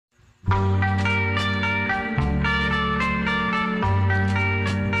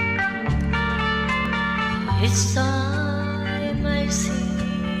Each time I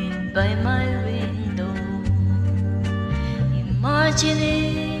sit by my window,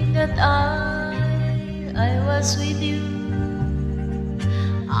 imagining that I was with you,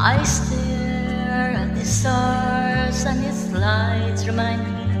 I stare at the stars and its lights remind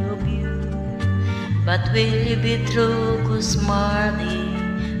me of you. But will you be true? 'Cause Marley,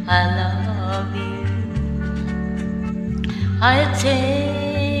 I love you. I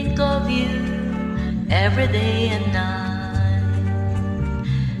think of you every day and night,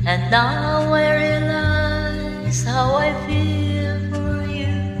 and now I realize how I feel for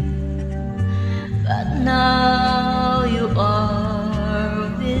you. But now you are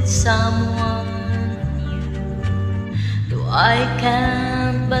with someone new. Though I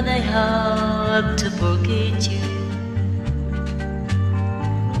can't, but I have to forget you.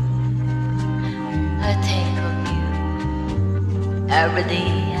 I think of you every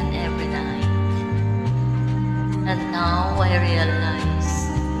day and every night, and now I realize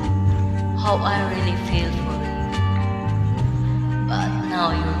how I really feel for you. But now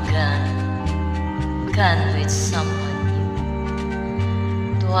you're gone with someone new.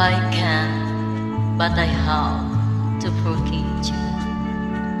 Though I can, but I have to forget you.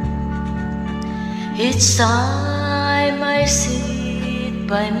 Each time I sit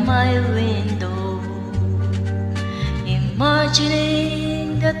by my window,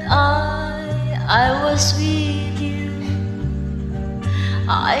 imagining that I was with you,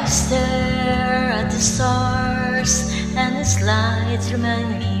 I stare at the stars and its lights remind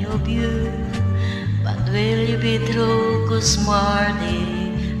me of you. But will you be true? 'Cause Marley,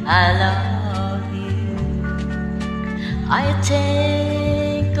 I love you. I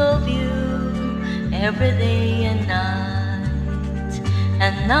think of you every day and night,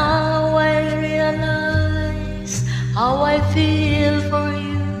 and now I realize how I feel for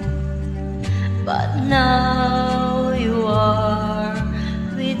you. But now you are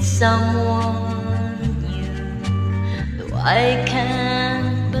with someone new. Though I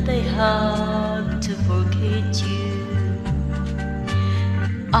can't, but I have to forget you.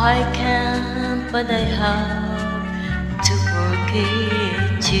 I can't, but I have to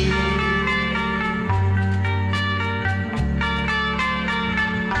forget you.